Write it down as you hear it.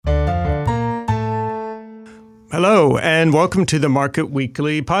Hello, and welcome to the Market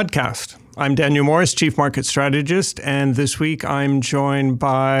Weekly podcast. I'm Daniel Morris, Chief Market Strategist, and this week I'm joined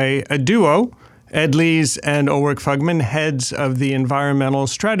by a duo, Ed Lees and Ulrik Fugmann, heads of the Environmental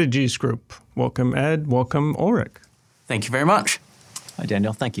Strategies Group. Welcome, Ed. Welcome, Ulrik. Thank you very much. Hi,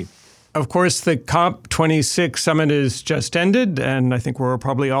 Daniel. Thank you. Of course, the COP26 summit has just ended, and I think we're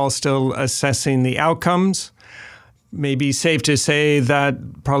probably all still assessing the outcomes. Maybe safe to say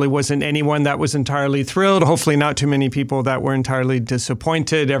that probably wasn't anyone that was entirely thrilled. Hopefully not too many people that were entirely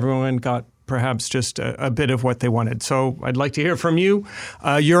disappointed. Everyone got perhaps just a bit of what they wanted. So I'd like to hear from you,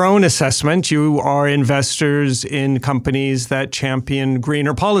 your own assessment. You are investors in companies that champion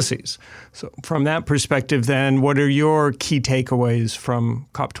greener policies. So from that perspective, then, what are your key takeaways from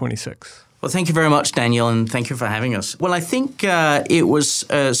COP26? Well, thank you very much, Daniel, and thank you for having us. Well, I think it was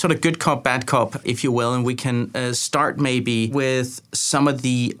sort of good cop, bad cop, if you will, and we can start maybe with some of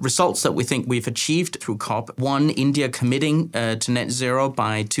the results that we think we've achieved through COP. One, India committing to net zero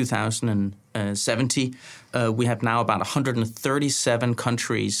by 2070. We have now about 137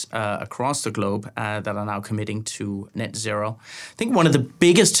 countries across the globe that are now committing to net zero. I think one of the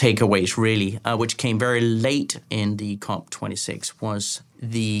biggest takeaways, really, which came very late in the COP26, was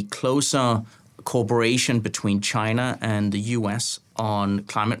the closer cooperation between China and the US on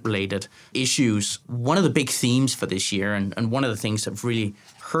climate-related issues. One of the big themes for this year, and one of the things that really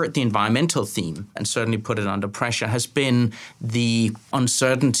hurt the environmental theme and certainly put it under pressure, has been the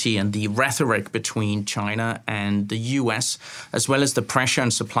uncertainty and the rhetoric between China and the US, as well as the pressure on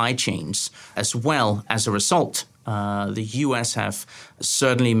supply chains. As well as a result, the US have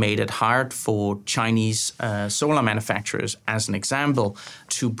certainly made it hard for Chinese solar manufacturers, as an example,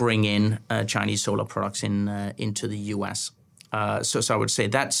 to bring in Chinese solar products into the US. So I would say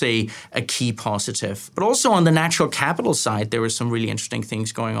that's a key positive. But also on the natural capital side, there were some really interesting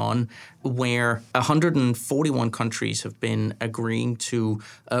things going on where 141 countries have been agreeing to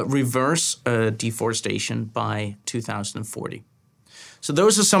reverse deforestation by 2040. So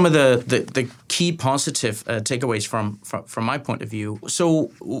those are some of the key positive takeaways from my point of view. So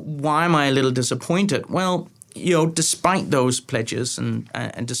why am I a little disappointed? Well, despite those pledges and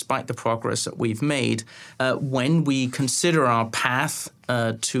despite the progress that we've made, when we consider our path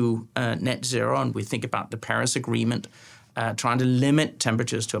to net zero and we think about the Paris Agreement, trying to limit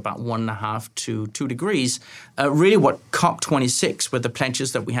temperatures to about 1.5 to 2 degrees, really what COP26, with the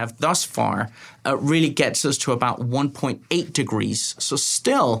pledges that we have thus far, really gets us to about 1.8 degrees. So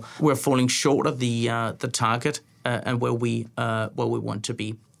still, we're falling short of the target and where we want to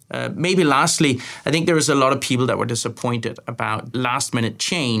be. Maybe lastly, I think there was a lot of people that were disappointed about last-minute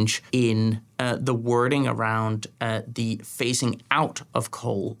change in the wording around the phasing out of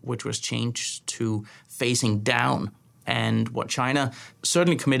coal, which was changed to phasing down. And what China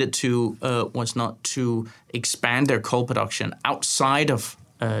certainly committed to was not to expand their coal production outside of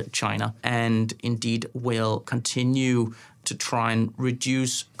China, and indeed will continue to try and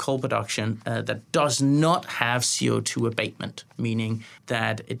reduce coal production that does not have CO2 abatement, meaning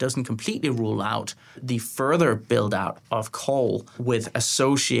that it doesn't completely rule out the further build-out of coal with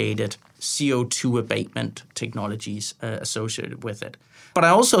associated CO2 abatement technologies associated with it. But I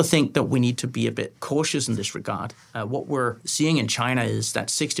also think that we need to be a bit cautious in this regard. What we're seeing in China is that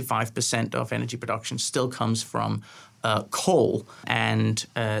 65% of energy production still comes from coal, and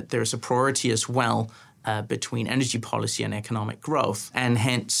there's a priority as well between energy policy and economic growth. And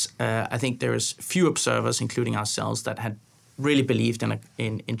hence, I think there's few observers, including ourselves, that had really believed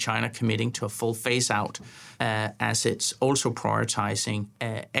in China committing to a full phase-out as it's also prioritizing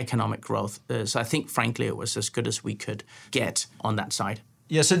economic growth. So I think, frankly, it was as good as we could get on that side.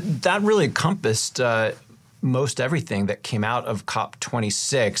 Yeah, so that really encompassed most everything that came out of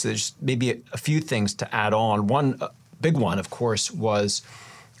COP26. There's maybe a few things to add on. One big one, of course, was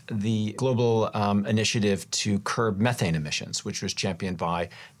the global initiative to curb methane emissions, which was championed by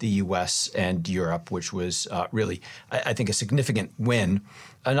the U.S. and Europe, which was really, I think, a significant win.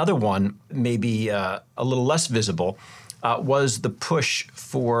 Another one, maybe a little less visible, was the push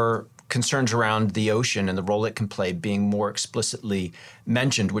for concerns around the ocean and the role it can play being more explicitly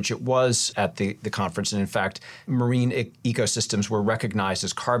mentioned, which it was at the conference. And in fact, marine ecosystems were recognized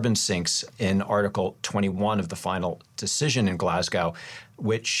as carbon sinks in Article 21 of the final decision in Glasgow,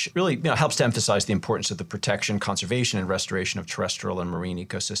 which really helps to emphasize the importance of the protection, conservation, and restoration of terrestrial and marine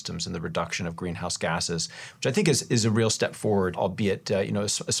ecosystems and the reduction of greenhouse gases, which I think is a real step forward, albeit a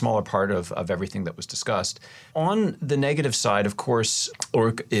smaller part of everything that was discussed. On the negative side, of course,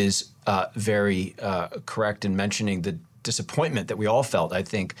 Ulrik is very correct in mentioning the disappointment that we all felt, I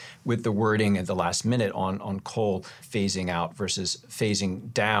think, with the wording at the last minute on coal phasing out versus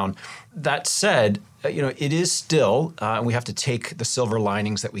phasing down. That said, it is still, and we have to take the silver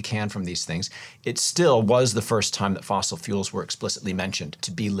linings that we can from these things, it still was the first time that fossil fuels were explicitly mentioned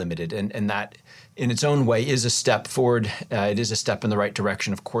to be limited. And that, in its own way, is a step forward. It is a step in the right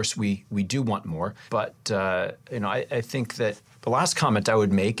direction. Of course, we do want more. But, I think that the last comment I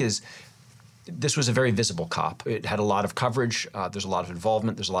would make is this was a very visible COP. It had a lot of coverage. There's a lot of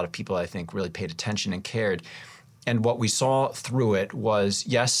involvement. There's a lot of people, I think, really paid attention and cared. And what we saw through it was,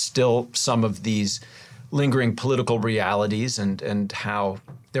 yes, still some of these lingering political realities and how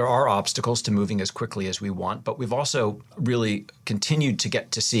there are obstacles to moving as quickly as we want. But we've also really continued to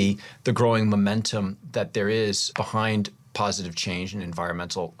get to see the growing momentum that there is behind positive change and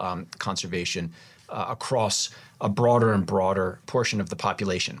environmental conservation across a broader and broader portion of the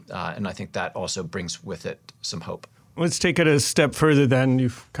population. And I think that also brings with it some hope. Let's take it a step further then.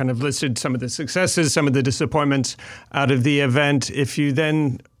 You've kind of listed some of the successes, some of the disappointments out of the event. If you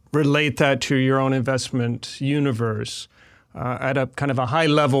then relate that to your own investment universe, at a kind of a high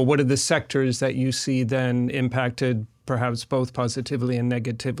level, what are the sectors that you see then impacted perhaps both positively and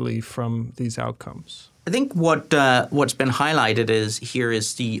negatively from these outcomes? I think what's been highlighted is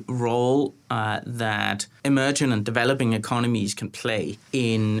the role that emerging and developing economies can play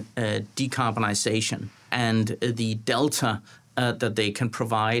in decarbonization and the delta that they can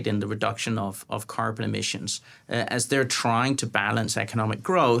provide in the reduction of carbon emissions as they're trying to balance economic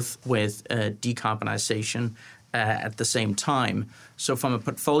growth with decarbonization at the same time. So from a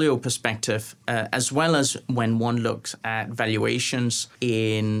portfolio perspective, as well as when one looks at valuations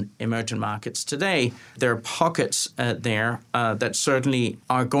in emerging markets today, there are pockets there that certainly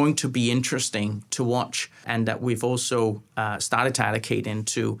are going to be interesting to watch and that we've also started to allocate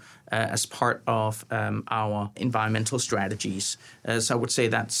into as part of our environmental strategies. So I would say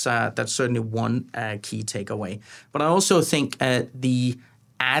that's certainly one key takeaway. But I also think the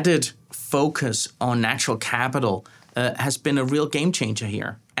added focus on natural capital has been a real game changer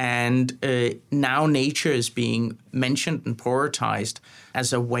here. And now nature is being mentioned and prioritized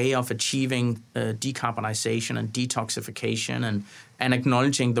as a way of achieving decarbonization and detoxification and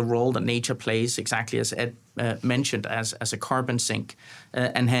acknowledging the role that nature plays, exactly as Ed mentioned, as a carbon sink.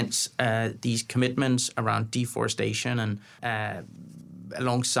 And hence these commitments around deforestation and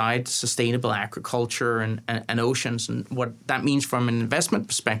alongside sustainable agriculture and oceans. And what that means from an investment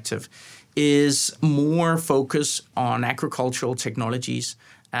perspective is more focus on agricultural technologies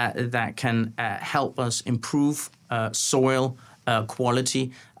that can help us improve soil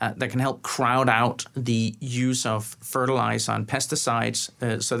quality, that can help crowd out the use of fertilizer and pesticides.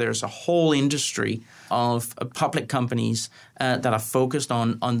 So there's a whole industry of public companies that are focused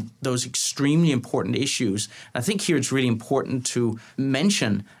on those extremely important issues. I think here it's really important to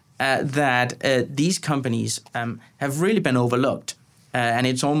mention that these companies have really been overlooked. And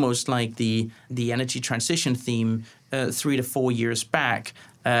it's almost like the energy transition theme 3 to 4 years back.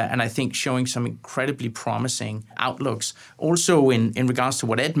 And I think showing some incredibly promising outlooks. Also in regards to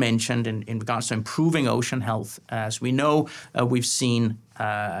what Ed mentioned, in regards to improving ocean health. As we know, we've seen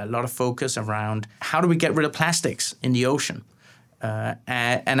a lot of focus around how do we get rid of plastics in the ocean.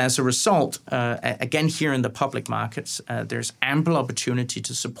 And as a result, again, here in the public markets, there's ample opportunity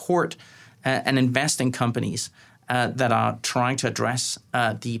to support and invest in companies that are trying to address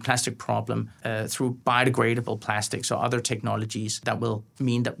the plastic problem through biodegradable plastics or other technologies that will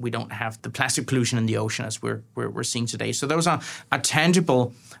mean that we don't have the plastic pollution in the ocean as we're seeing today. So those are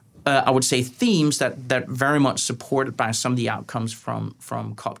tangible, I would say, themes that very much supported by some of the outcomes from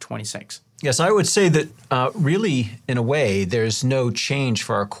COP26. Yes, I would say that really, in a way, there's no change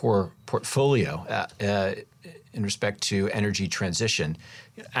for our core portfolio in respect to energy transition.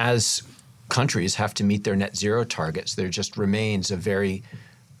 As countries have to meet their net zero targets, there just remains a very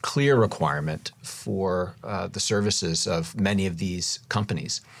clear requirement for the services of many of these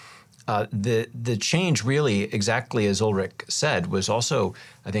companies. The change really, exactly as Ulrik said, was also,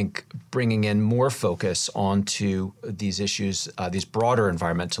 I think, bringing in more focus onto these issues, these broader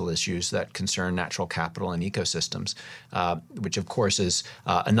environmental issues that concern natural capital and ecosystems, which of course is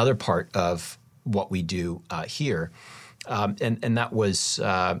another part of what we do here. And that was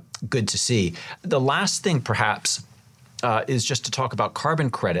good to see. The last thing, perhaps, is just to talk about carbon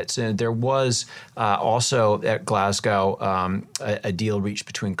credits. And there was also at Glasgow a deal reached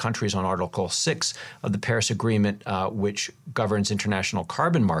between countries on Article 6 of the Paris Agreement, which governs international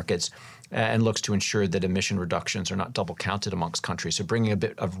carbon markets. and looks to ensure that emission reductions are not double counted amongst countries. So bringing a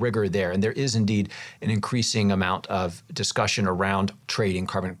bit of rigor there. And there is indeed an increasing amount of discussion around trading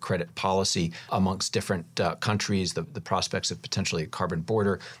carbon credit policy amongst different countries, the prospects of potentially carbon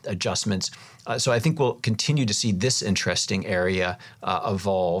border adjustments. So I think we'll continue to see this interesting area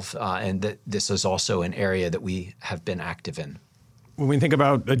evolve, and that this is also an area that we have been active in. When we think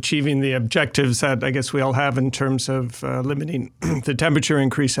about achieving the objectives that I guess we all have in terms of limiting the temperature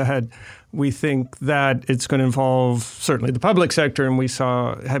increase ahead, we think that it's going to involve certainly the public sector, and we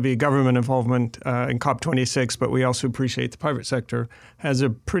saw heavy government involvement in COP26, but we also appreciate the private sector has a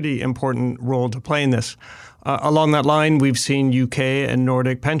pretty important role to play in this. Along that line, we've seen UK and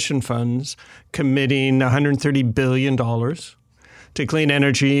Nordic pension funds committing $130 billion to clean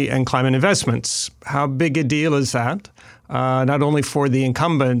energy and climate investments. How big a deal is that? Not only for the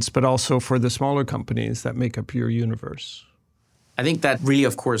incumbents, but also for the smaller companies that make up your universe? I think that really,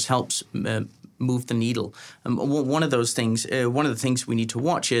 of course, helps move the needle. One of those things, one of the things we need to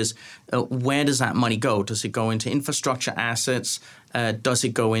watch is where does that money go? Does it go into infrastructure assets? Does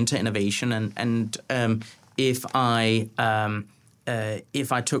it go into innovation? And if I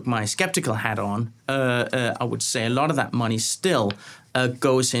took my skeptical hat on, I would say a lot of that money still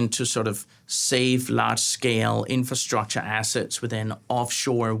goes into sort of safe, large-scale infrastructure assets within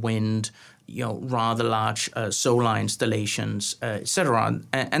offshore wind, rather large solar installations, et cetera.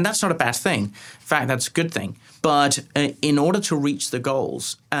 And that's not a bad thing. In fact, that's a good thing. But in order to reach the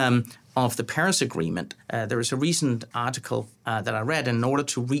goals of the Paris Agreement, there was a recent article that I read. In order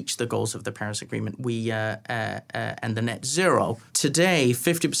to reach the goals of the Paris Agreement, and the net zero, today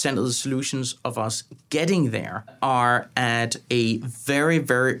 50% of the solutions of us getting there are at a very,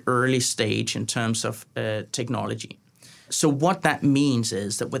 very early stage in terms of technology. So what that means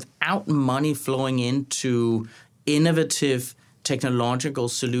is that without money flowing into innovative technological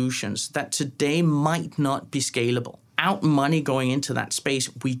solutions that today might not be scalable, without money going into that space,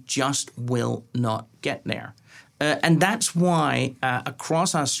 we just will not get there. And that's why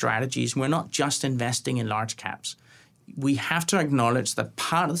across our strategies, we're not just investing in large caps. We have to acknowledge that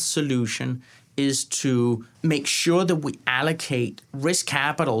part of the solution is to make sure that we allocate risk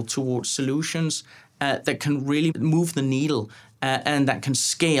capital towards solutions that can really move the needle and that can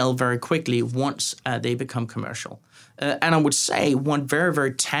scale very quickly once they become commercial. And I would say one very,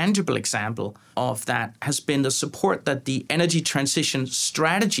 very tangible example of that has been the support that the energy transition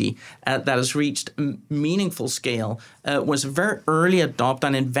strategy that has reached meaningful scale was a very early adopter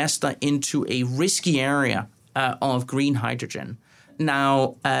and investor into a risky area of green hydrogen.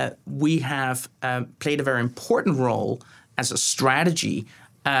 Now, we have played a very important role as a strategy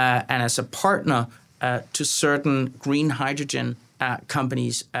and as a partner to certain green hydrogen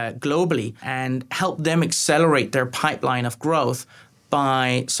companies globally and help them accelerate their pipeline of growth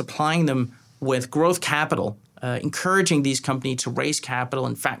by supplying them with growth capital, encouraging these companies to raise capital.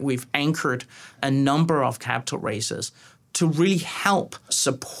 In fact, we've anchored a number of capital raises to really help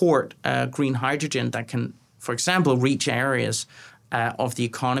support green hydrogen that can, for example, reach areas of the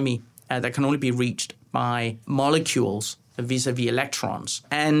economy that can only be reached by molecules vis-a-vis electrons.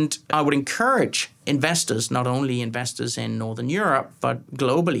 And I would encourage investors, not only investors in Northern Europe, but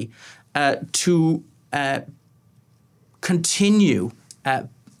globally, to continue,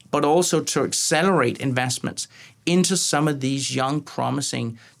 but also to accelerate investments into some of these young,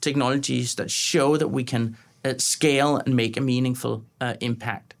 promising technologies that show that we can scale and make a meaningful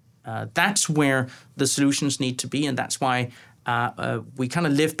impact. That's where the solutions need to be, and that's why we kind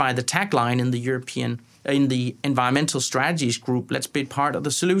of live by the tagline in the environmental strategies group, let's be part of the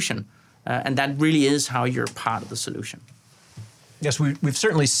solution. And that really is how you're part of the solution. Yes, we've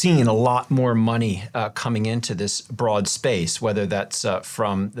certainly seen a lot more money coming into this broad space, whether that's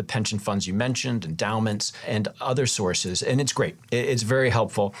from the pension funds you mentioned, endowments, and other sources. And it's great. It's very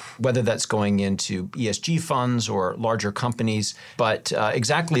helpful, whether that's going into ESG funds or larger companies. But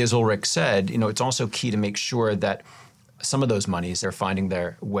exactly as Ulrik said, it's also key to make sure that some of those monies are finding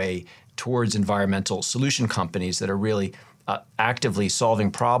their way towards environmental solution companies that are really actively solving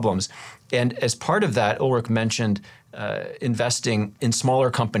problems. And as part of that, Ulrik mentioned investing in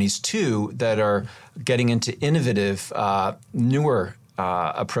smaller companies too that are getting into innovative, newer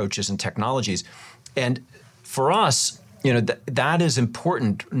approaches and technologies. And for us, that is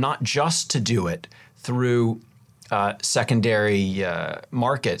important, not just to do it through secondary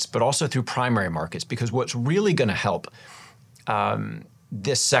markets, but also through primary markets, because what's really going to help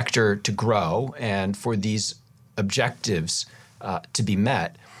this sector to grow and for these objectives to be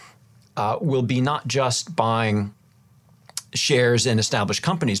met will be not just buying shares in established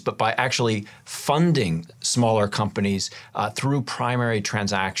companies, but by actually funding smaller companies through primary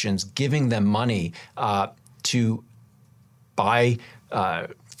transactions, giving them money to buy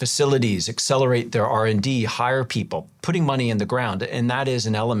facilities, accelerate their R&D, hire people, putting money in the ground. And that is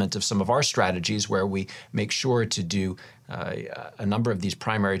an element of some of our strategies where we make sure to do a number of these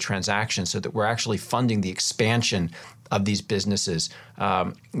primary transactions so that we're actually funding the expansion of these businesses,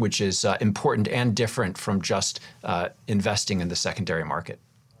 which is important and different from just investing in the secondary market.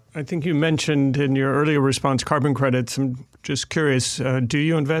 I think you mentioned in your earlier response carbon credits. I'm just curious, do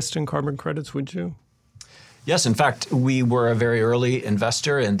you invest in carbon credits, would you? Yes, in fact, we were a very early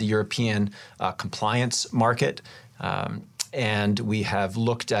investor in the European compliance market, and we have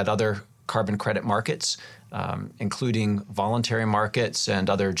looked at other carbon credit markets, including voluntary markets and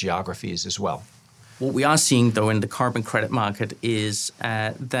other geographies as well. What we are seeing, though, in the carbon credit market is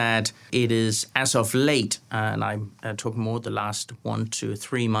that it is, as of late, and I'm talking more the last 1 to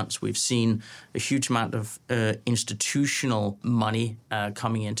 3 months, we've seen a huge amount of institutional money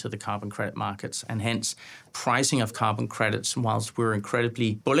coming into the carbon credit markets, and hence pricing of carbon credits, whilst we're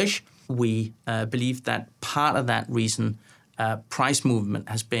incredibly bullish, we believe that part of that reason price movement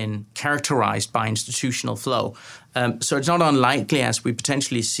has been characterized by institutional flow. So it's not unlikely as we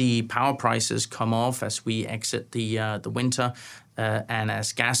potentially see power prices come off as we exit the winter and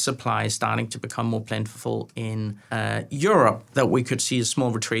as gas supply is starting to become more plentiful in Europe, that we could see a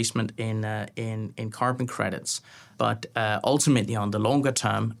small retracement in carbon credits. But ultimately, on the longer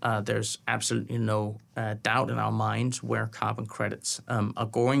term, there's absolutely no doubt in our minds where carbon credits are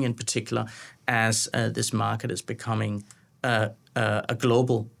going, in particular, as this market is becoming a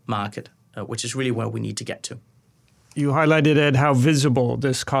global market, which is really where we need to get to. You highlighted, Ed, how visible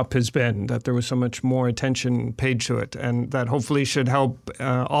this COP has been, that there was so much more attention paid to it, and that hopefully should help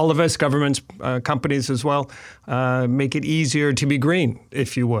all of us, governments, companies as well, make it easier to be green,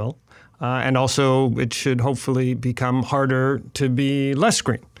 if you will. And also it should hopefully become harder to be less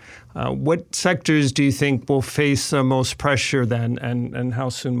green. What sectors do you think will face the most pressure then, and how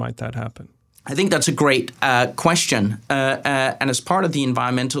soon might that happen? I think that's a great question. And as part of the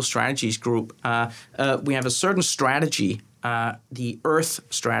Environmental Strategies Group, we have a certain strategy, the Earth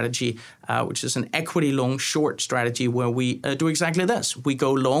strategy, which is an equity long-short strategy where we do exactly this. We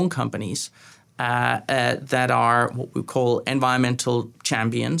go long companies that are what we call environmental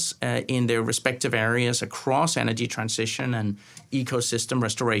champions in their respective areas across energy transition and ecosystem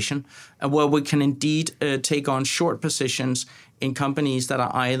restoration, and where we can indeed take on short positions in companies that are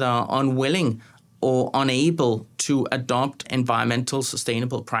either unwilling or unable to adopt environmental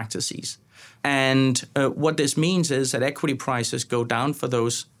sustainable practices. And what this means is that equity prices go down for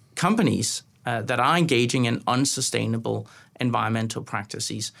those companies that are engaging in unsustainable environmental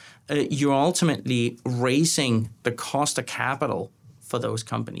practices. You're ultimately raising the cost of capital for those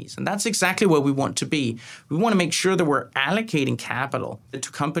companies. And that's exactly where we want to be. We want to make sure that we're allocating capital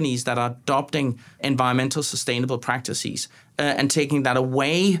to companies that are adopting environmental sustainable practices and taking that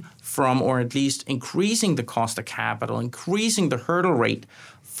away from, or at least increasing the cost of capital, increasing the hurdle rate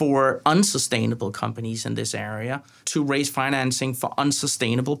for unsustainable companies in this area to raise financing for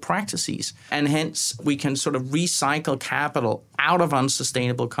unsustainable practices. And hence, we can sort of recycle capital out of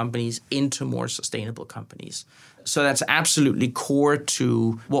unsustainable companies into more sustainable companies. So that's absolutely core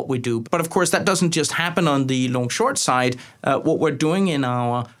to what we do. But of course, that doesn't just happen on the long-short side. What we're doing in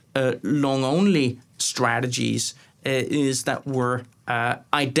our long-only strategies is that we're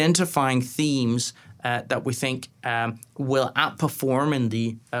identifying themes that we think will outperform in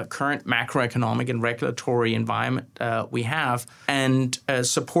the current macroeconomic and regulatory environment we have, and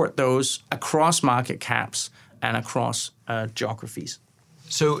support those across market caps and across geographies.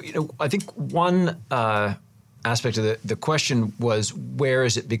 So, I think one aspect of the question was, where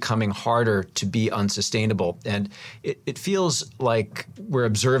is it becoming harder to be unsustainable? And it feels like we're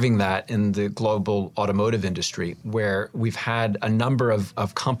observing that in the global automotive industry, where we've had a number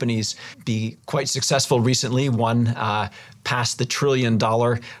of companies be quite successful recently. One passed the $1 trillion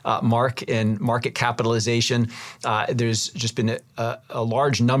mark in market capitalization. There's just been a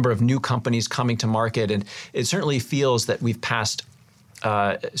large number of new companies coming to market, and it certainly feels that we've passed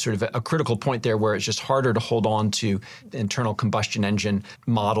sort of a critical point there where it's just harder to hold on to internal combustion engine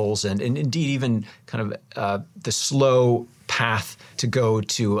models and indeed even kind of the slow path to go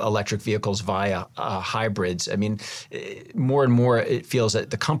to electric vehicles via hybrids. I mean, more and more it feels at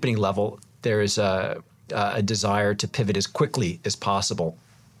the company level there is a desire to pivot as quickly as possible.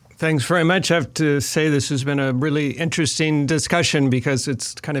 Thanks very much. I have to say this has been a really interesting discussion because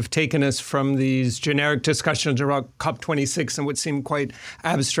it's kind of taken us from these generic discussions about COP26 and what seem quite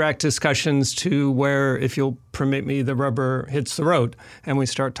abstract discussions to where, if you'll permit me, the rubber hits the road and we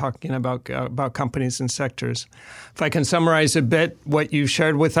start talking about companies and sectors. If I can summarize a bit what you've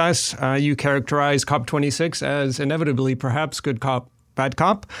shared with us, you characterize COP26 as inevitably perhaps good cop, bad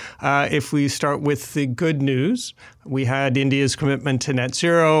cop. If we start with the good news, we had India's commitment to net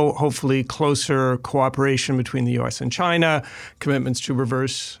zero, hopefully closer cooperation between the U.S. and China, commitments to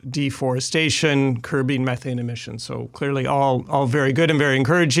reverse deforestation, curbing methane emissions. So clearly all very good and very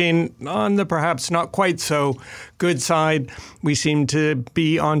encouraging. On the perhaps not quite so good side, we seem to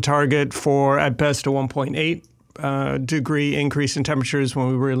be on target for, at best, a 1.8 degree increase in temperatures when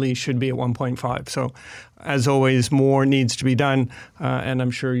we really should be at 1.5. So as always, more needs to be done, and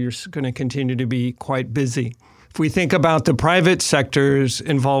I'm sure you're going to continue to be quite busy. If we think about the private sector's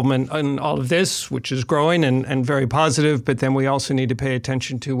involvement in all of this, which is growing and very positive, but then we also need to pay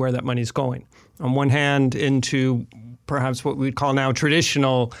attention to where that money's going. On one hand, into perhaps what we'd call now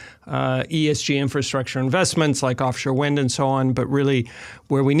traditional ESG infrastructure investments like offshore wind and so on, but really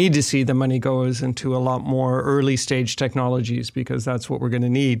where we need to see the money go is into a lot more early stage technologies because that's what we're going to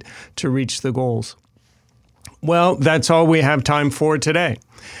need to reach the goals. Well, that's all we have time for today.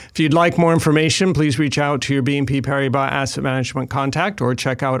 If you'd like more information, please reach out to your BNP Paribas Asset Management contact or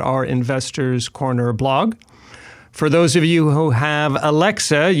check out our Investors Corner blog. For those of you who have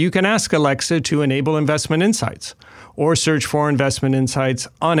Alexa, you can ask Alexa to enable investment insights or search for investment insights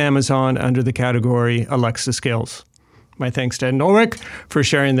on Amazon under the category Alexa Skills. My thanks to Ed and Ulrik for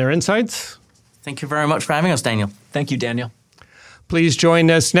sharing their insights. Thank you very much for having us, Daniel. Thank you, Daniel. Please join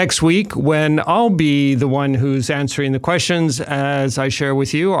us next week when I'll be the one who's answering the questions as I share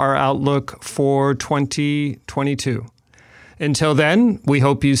with you our outlook for 2022. Until then, we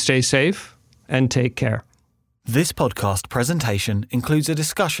hope you stay safe and take care. This podcast presentation includes a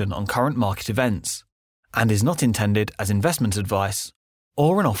discussion on current market events and is not intended as investment advice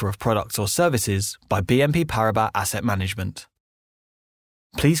or an offer of products or services by BNP Paribas Asset Management.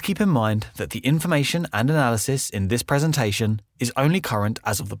 Please keep in mind that the information and analysis in this presentation is only current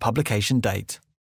as of the publication date.